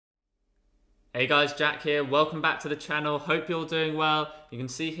Hey guys, Jack here. Welcome back to the channel. Hope you're doing well. You can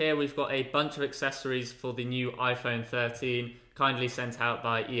see here we've got a bunch of accessories for the new iPhone 13, kindly sent out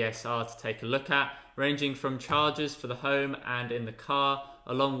by ESR to take a look at, ranging from chargers for the home and in the car,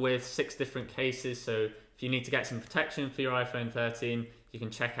 along with 6 different cases. So if you need to get some protection for your iPhone 13, you can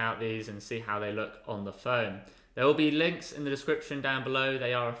check out these and see how they look on the phone. There will be links in the description down below.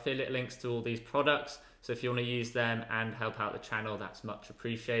 They are affiliate links to all these products. So if you want to use them and help out the channel, that's much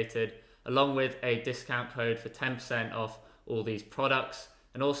appreciated, along with a discount code for 10% off all these products.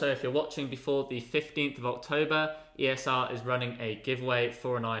 And also, if you're watching before the 15th of October, ESR is running a giveaway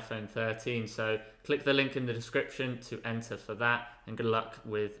for an iPhone 13. So click the link in the description to enter for that, and good luck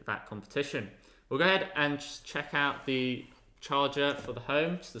with that competition. We'll go ahead and just check out the charger for the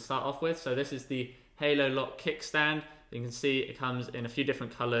home to start off with. So this is the HaloLock Kickstand. You can see it comes in a few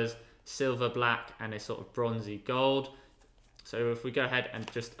different colors, silver, black, and a sort of bronzy gold. So if we go ahead and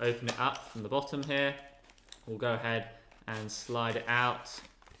just open it up from the bottom here, we'll go ahead and slide it out.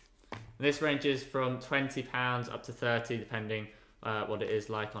 And this ranges from £20 up to 30, depending what it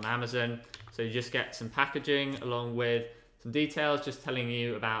is like on Amazon. So you just get some packaging along with some details just telling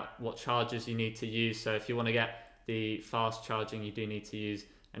you about what chargers you need to use. So if you want to get the fast charging, you do need to use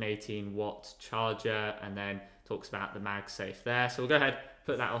an 18-watt charger, and then talks about the MagSafe there. So we'll go ahead,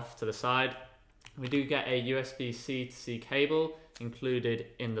 put that off to the side. We do get a USB-C to C cable included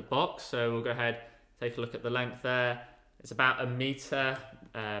in the box. So we'll go ahead, take a look at the length there. It's about 1 meter,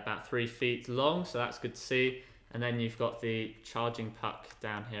 about 3 feet long, so that's good to see. And then you've got the charging puck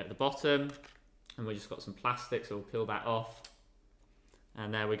down here at the bottom, and we've just got some plastic, so we'll peel that off.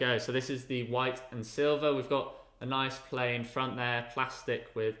 And there we go. So this is the white and silver. We've got a nice plain front there, plastic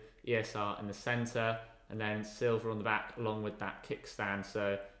with ESR in the center, and then silver on the back along with that kickstand.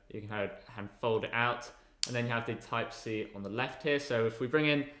 So you can hand fold it out, and then you have the Type-C on the left here. So if we bring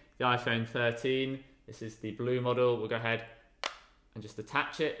in the iPhone 13, this is the blue model, we'll go ahead and just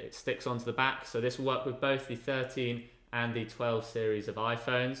attach it. It sticks onto the back. So this will work with both the 13 and the 12 series of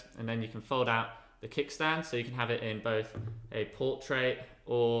iPhones. And then you can fold out the kickstand, so you can have it in both a portrait,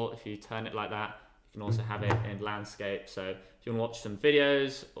 or if you turn it like that, you can also have it in landscape. So if you want to watch some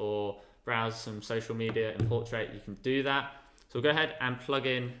videos or browse some social media in portrait, you can do that. So we'll go ahead and plug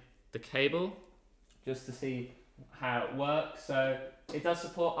in the cable just to see how it works. So it does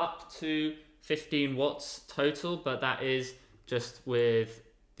support up to 15 watts total, but that is just with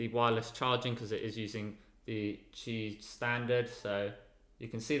the wireless charging because it is using the G standard. So you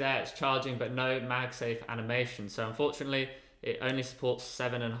can see there it's charging, but no MagSafe animation. So unfortunately, it only supports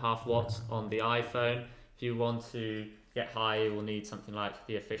 7.5 watts on the iPhone. If you want to get high, you will need something like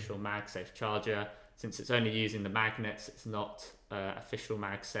the official MagSafe charger. Since it's only using the magnets, it's not official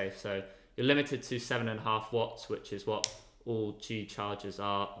MagSafe. So you're limited to 7.5 watts, which is what all G chargers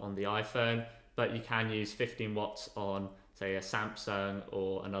are on the iPhone. But you can use 15 watts on, say, a Samsung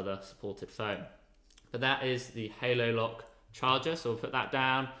or another supported phone. But that is the HaloLock charger. So we'll put that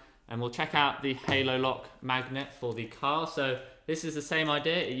down, and we'll check out the HaloLock magnet for the car. So this is the same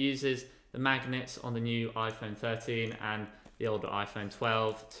idea. It uses the magnets on the new iPhone 13 and the older iPhone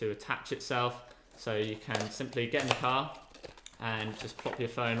 12 to attach itself. So you can simply get in the car and just pop your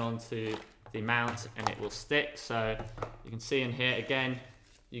phone onto the mount and it will stick. So you can see in here, again,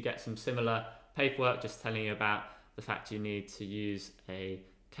 you get some similar paperwork just telling you about the fact you need to use a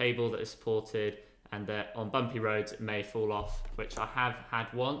cable that is supported, and that on bumpy roads it may fall off, which I have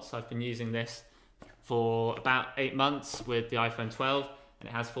had once. I've been using this for about 8 months with the iPhone 12, and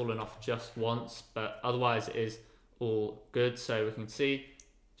it has fallen off just once, but otherwise it is all good. So we can see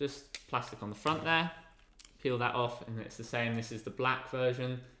just plastic on the front there, peel that off, and it's the same. This is the black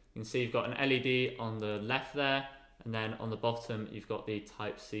version. You can see you've got an LED on the left there, and then on the bottom you've got the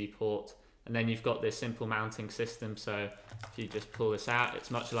Type-C port, and then you've got this simple mounting system. So if you just pull this out,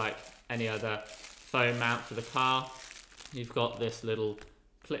 it's much like any other phone mount for the car. You've got this little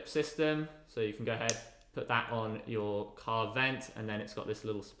clip system, so you can go ahead, put that on your car vent, and then it's got this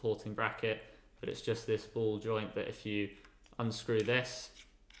little supporting bracket, but it's just this ball joint that if you unscrew this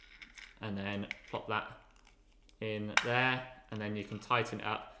and then pop that in there, and then you can tighten it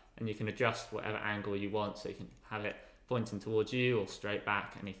up and you can adjust whatever angle you want. So you can have it pointing towards you or straight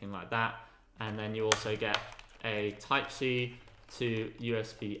back, anything like that. And then you also get a Type-C to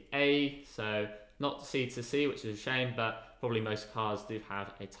USB-A, so not C to C, which is a shame, but probably most cars do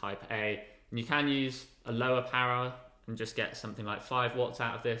have a Type-A. And you can use a lower power and just get something like 5 watts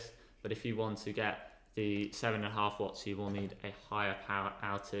out of this, but if you want to get the 7.5 watts, you will need a higher power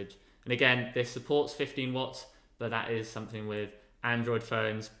outage. And again, this supports 15 watts, but that is something with Android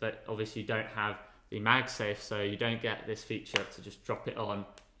phones, but obviously you don't have the MagSafe, so you don't get this feature to just drop it on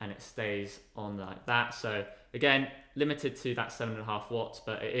and it stays on like that. So again, limited to that 7.5 watts,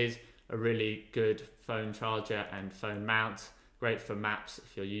 but it is a really good phone charger and phone mount. Great for maps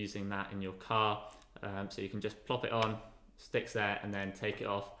if you're using that in your car. So you can just plop it on, sticks there, and then take it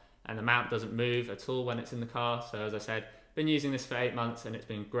off. And the mount doesn't move at all when it's in the car. So as I said, been using this for 8 months and it's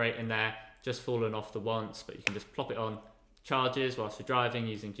been great in there. Just fallen off the once, but you can just plop it on, charges whilst you're driving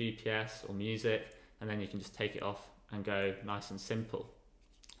using GPS or music, and then you can just take it off and go nice and simple.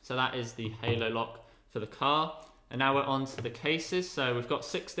 So that is the HaloLock for the car. And now we're on to the cases. So we've got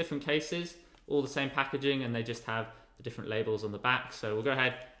 6 different cases, all the same packaging, and they just have the different labels on the back. So we'll go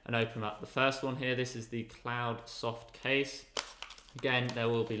ahead and open up the first one here. This is the Cloud Soft case. Again, there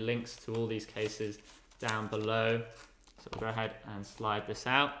will be links to all these cases down below. So we'll go ahead and slide this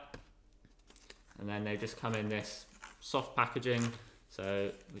out. And then they just come in this soft packaging.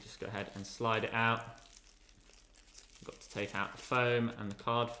 So we just go ahead and slide it out. We've got to take out the foam and the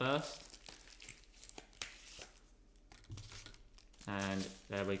card first. And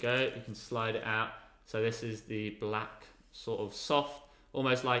there we go, you can slide it out. So this is the black sort of soft,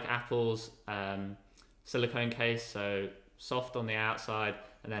 almost like Apple's silicone case. So soft on the outside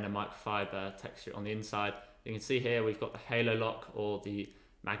and then a microfiber texture on the inside. You can see here we've got the HaloLock or the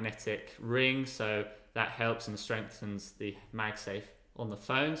magnetic ring. So that helps and strengthens the MagSafe on the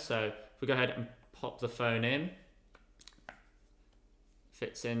phone. So if we go ahead and pop the phone in,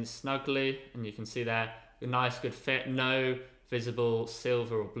 fits in snugly, and you can see there a nice good fit. No visible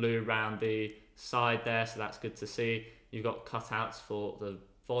silver or blue around the side there, so that's good to see. You've got cutouts for the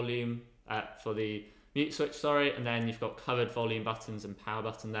volume, for the mute switch, sorry, and then you've got covered volume buttons and power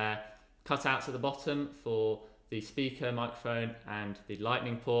button there. Cutouts at the bottom for the speaker, microphone, and the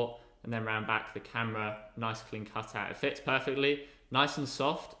lightning port, and then round back the camera, nice clean cutout. It fits perfectly, nice and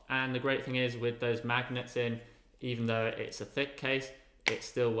soft, and the great thing is with those magnets in, even though it's a thick case, it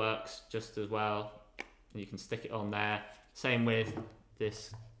still works just as well. You can stick it on there. Same with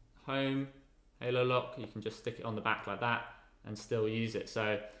this home HaloLock, you can just stick it on the back like that and still use it.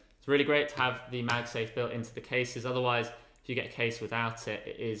 So it's really great to have the MagSafe built into the cases. Otherwise, if you get a case without it,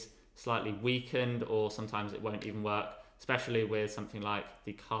 it is slightly weakened, or sometimes it won't even work, especially with something like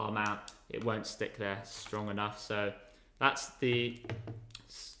the car mount. It won't stick there strong enough. So that's the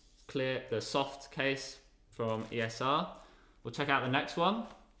soft case from ESR. We'll check out the next one.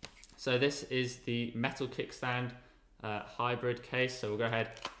 So this is the metal kickstand hybrid case. So we'll go ahead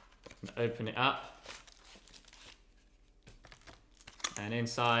and open it up. And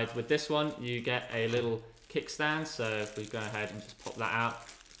inside with this one, you get a little kickstand. So if we go ahead and just pop that out,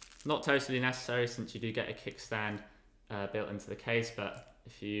 not totally necessary since you do get a kickstand built into the case, but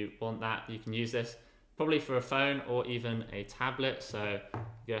if you want that, you can use this probably for a phone or even a tablet. So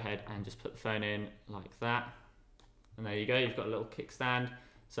go ahead and just put the phone in like that. And there you go, you've got a little kickstand.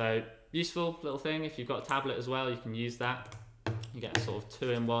 So useful little thing. If you've got a tablet as well, you can use that. You get a sort of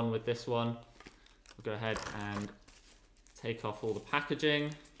 2-in-1 with this one. We'll go ahead and take off all the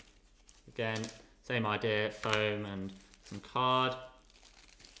packaging. Again, same idea, foam and some card,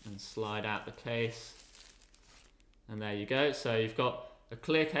 and slide out the case. And there you go. So you've got a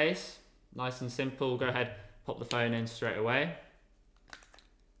clear case, nice and simple. Go ahead, pop the phone in straight away.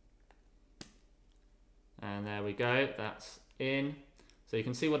 And there we go, that's in. So you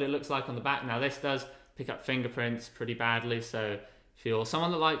can see what it looks like on the back. Now this does pick up fingerprints pretty badly, so if you're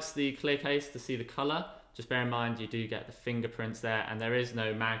someone that likes the clear case to see the color, just bear in mind you do get the fingerprints there, and there is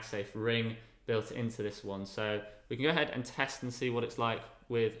no MagSafe ring built into this one. So we can go ahead and test and see what it's like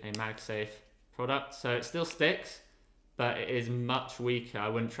with a MagSafe product. So it still sticks, but it is much weaker. I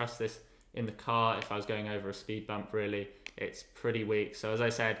wouldn't trust this in the car if I was going over a speed bump, really. It's pretty weak. So as I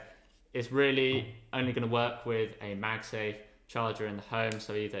said, it's really only going to work with a MagSafe charger in the home,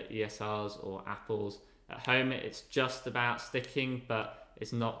 so either ESR's or Apple's. At home it's just about sticking, but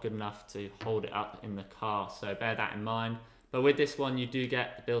it's not good enough to hold it up in the car, so bear that in mind. But with this one you do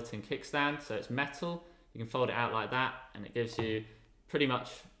get the built-in kickstand, so it's metal, you can fold it out like that, and it gives you pretty much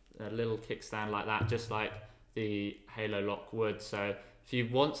a little kickstand like that, just like the HaloLock would. So if you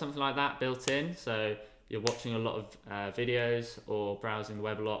want something like that built in, so you're watching a lot of videos or browsing the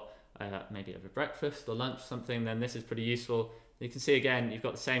web a lot, maybe over breakfast or lunch or something, then this is pretty useful. You can see again, you've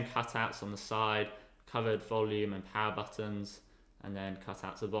got the same cutouts on the side, covered volume and power buttons, and then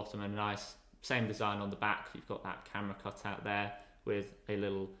cutouts at the bottom, and a nice same design on the back. You've got that camera cutout there with a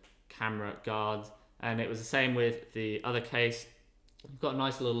little camera guard, and it was the same with the other case. You've got a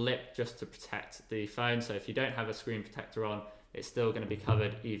nice little lip just to protect the phone, so if you don't have a screen protector on, it's still going to be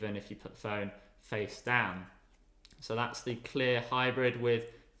covered even if you put the phone face down. So that's the clear hybrid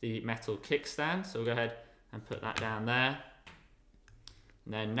with the metal kickstand. So we'll go ahead and put that down there.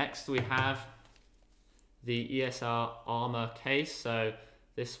 And then next we have the ESR armor case. So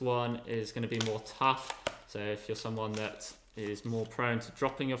this one is going to be more tough. So if you're someone that is more prone to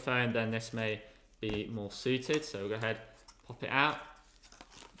dropping your phone, then this may be more suited. So we'll go ahead, pop it out.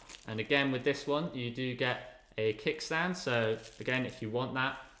 And again, with this one, you do get a kickstand. So again, if you want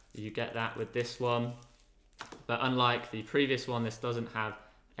that, you get that with this one. But unlike the previous one, this doesn't have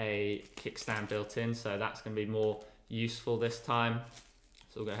a kickstand built in. So that's going to be more useful this time.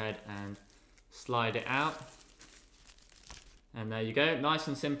 So we'll go ahead and slide it out. And there you go, nice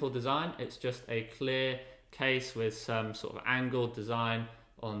and simple design. It's just a clear case with some sort of angled design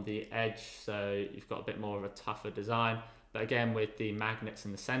on the edge. So you've got a bit more of a tougher design. But again, with the magnets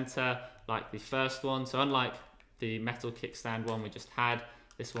in the center, like the first one. So unlike the metal kickstand one we just had,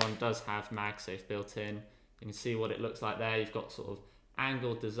 this one does have MagSafe built in. You can see what it looks like there. You've got sort of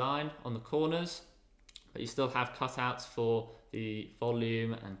angled design on the corners, but you still have cutouts for the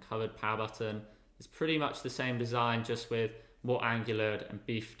volume and covered power button. It's pretty much the same design, just with more angular and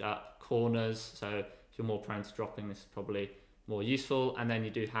beefed up corners. So if you're more prone to dropping, this is probably more useful. And then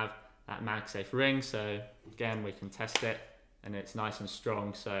you do have that MagSafe ring. So again, we can test it and it's nice and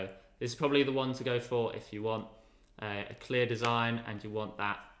strong. So this is probably the one to go for if you want a clear design and you want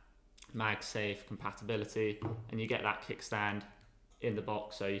that MagSafe compatibility, and you get that kickstand in the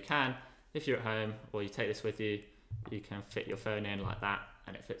box. So you can, if you're at home or you take this with you, you can fit your phone in like that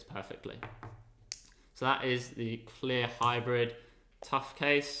and it fits perfectly. So that is the clear hybrid tough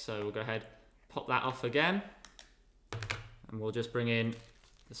case. So we'll go ahead, pop that off again, and we'll just bring in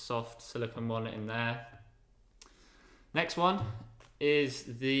the soft silicone one in there. Next one is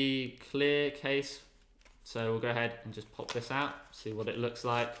the clear case. So we'll go ahead and just pop this out, see what it looks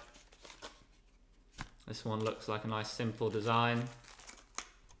like. This one looks like a nice simple design.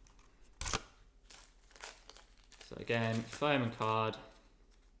 So again, foam and card,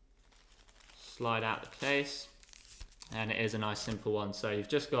 slide out the case, and it is a nice simple one. So you've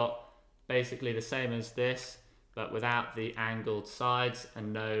just got basically the same as this, but without the angled sides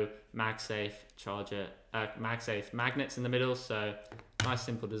and no MagSafe charger, MagSafe magnets in the middle. So nice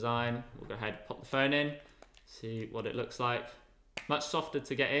simple design. We'll go ahead and pop the phone in, see what it looks like. Much softer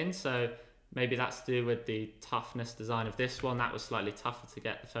to get in, so maybe that's to do with the toughness design of this one. That was slightly tougher to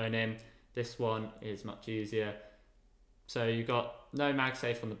get the phone in. This one is much easier. So you've got no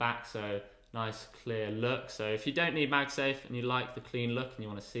MagSafe on the back, so nice clear look. So if you don't need MagSafe and you like the clean look and you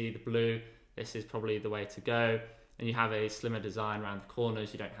want to see the blue, this is probably the way to go. And you have a slimmer design around the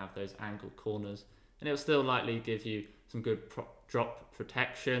corners. You don't have those angled corners, and it will still likely give you some good drop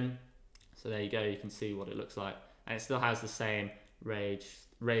protection. So there you go, you can see what it looks like. And it still has the same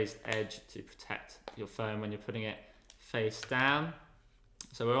raised edge to protect your phone when you're putting it face down.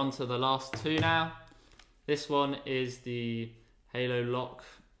 So we're on to the last two now. This one is the HaloLock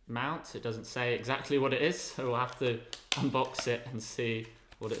Mount. It doesn't say exactly what it is, so we'll have to unbox it and see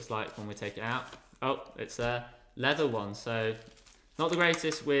what it's like when we take it out. Oh, it's a leather one, so not the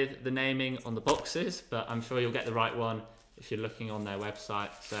greatest with the naming on the boxes, but I'm sure you'll get the right one if you're looking on their website.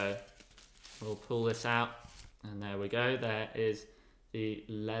 So we'll pull this out, and there we go. There is the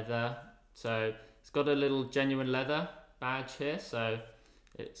leather. So it's got a little genuine leather badge here, so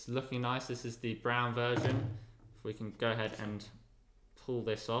it's looking nice. This is the brown version. If we can go ahead and pull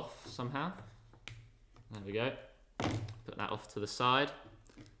this off somehow. There we go. Put that off to the side.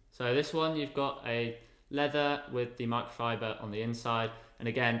 So this one, you've got a leather with the microfiber on the inside, and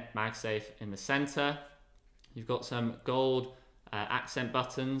again, MagSafe in the center. You've got some gold accent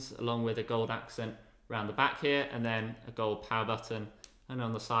buttons along with a gold accent around the back here, and then a gold power button. And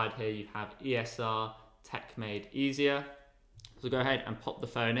on the side here, you have ESR Tech Made Easier. So go ahead and pop the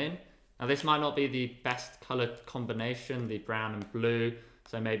phone in. Now this might not be the best color combination, the brown and blue.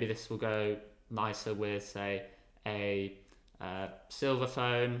 So maybe this will go nicer with, say, a silver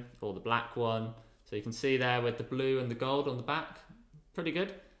phone or the black one. So you can see there with the blue and the gold on the back, pretty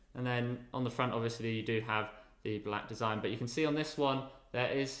good. And then on the front, obviously you do have the black design, but you can see on this one, there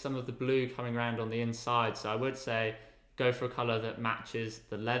is some of the blue coming around on the inside. So I would say go for a color that matches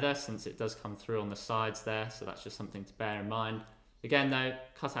the leather, since it does come through on the sides there. So that's just something to bear in mind. Again though,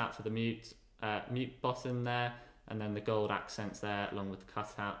 cut out for the mute button there, and then the gold accents there along with the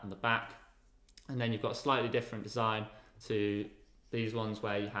cutout on the back. And then you've got a slightly different design to these ones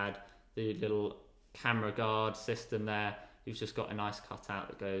where you had the little camera guard system there. You've just got a nice cutout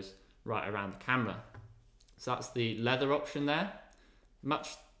that goes right around the camera. So that's the leather option there. Much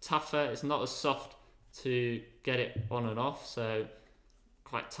tougher, it's not as soft to get it on and off, so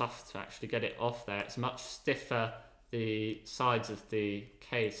quite tough to actually get it off there. It's much stiffer, the sides of the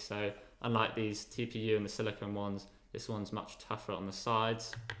case, so unlike these TPU and the silicone ones, This one's much tougher on the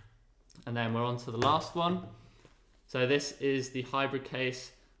sides. And then we're on to the last one. So this is the hybrid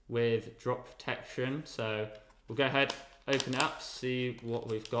case with drop protection. So we'll go ahead, open it up, see what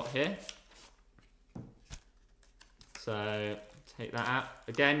we've got here. So take that out.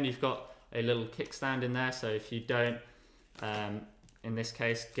 Again, you've got a little kickstand in there. So if you don't, in this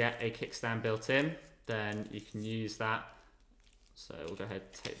case, get a kickstand built in, then you can use that. So we'll go ahead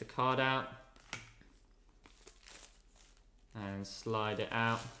and take the card out and slide it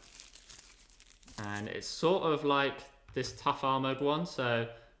out. And it's sort of like this tough armored one. So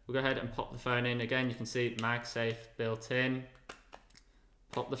we'll go ahead and pop the phone in. Again, you can see MagSafe built in.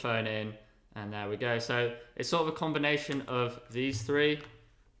 Pop the phone in, and there we go. So it's sort of a combination of these three.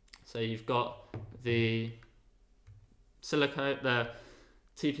 So you've got the silicone, the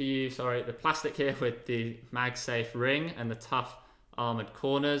TPU, sorry, the plastic here with the MagSafe ring and the tough armored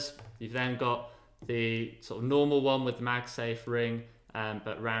corners. You've then got the sort of normal one with the MagSafe ring,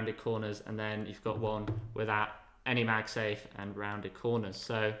 but rounded corners, and then you've got one without any MagSafe and rounded corners.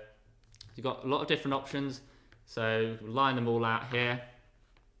 So you've got a lot of different options. So we'll line them all out here.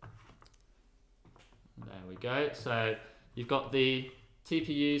 There we go. So you've got the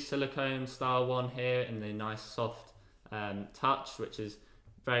TPU silicone style one here in the nice soft touch, which is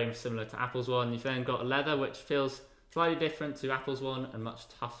very similar to Apple's one. You've then got a leather, which feels slightly different to Apple's one and much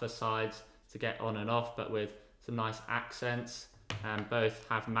tougher sides to get on and off, but with some nice accents, and both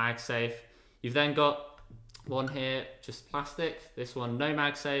have MagSafe. You've then got one here, just plastic. This one, no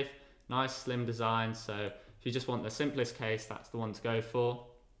MagSafe, nice slim design. So if you just want the simplest case, that's the one to go for.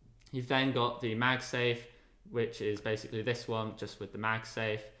 You've then got the MagSafe, which is basically this one, just with the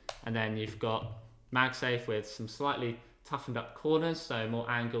MagSafe. And then you've got MagSafe with some slightly toughened up corners, so more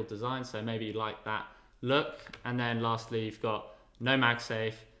angled design. So maybe you like that look. And then lastly, you've got no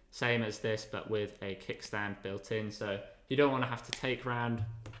MagSafe, same as this, but with a kickstand built in. So if you don't want to have to take around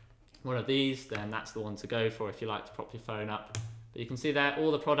one of these, then that's the one to go for if you like to prop your phone up. But you can see there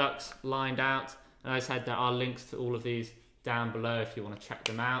all the products lined out. And as I said, there are links to all of these down below if you want to check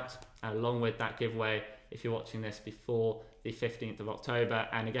them out, along with that giveaway if you're watching this before the 15th of October.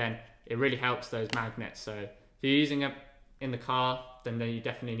 And again, it really helps those magnets. So if you're using it in the car, then you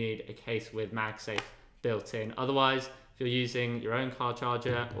definitely need a case with MagSafe built in. Otherwise, if you're using your own car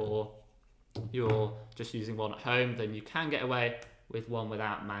charger or you're just using one at home, then you can get away with one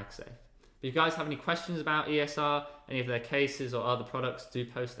without MagSafe. If you guys have any questions about ESR, any of their cases or other products, do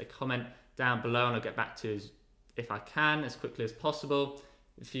post a comment down below and I'll get back to you if I can, as quickly as possible.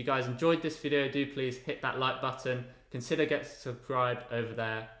 If you guys enjoyed this video, do please hit that like button. Consider getting subscribed over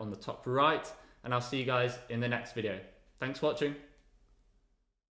there on the top right, and I'll see you guys in the next video. Thanks for watching.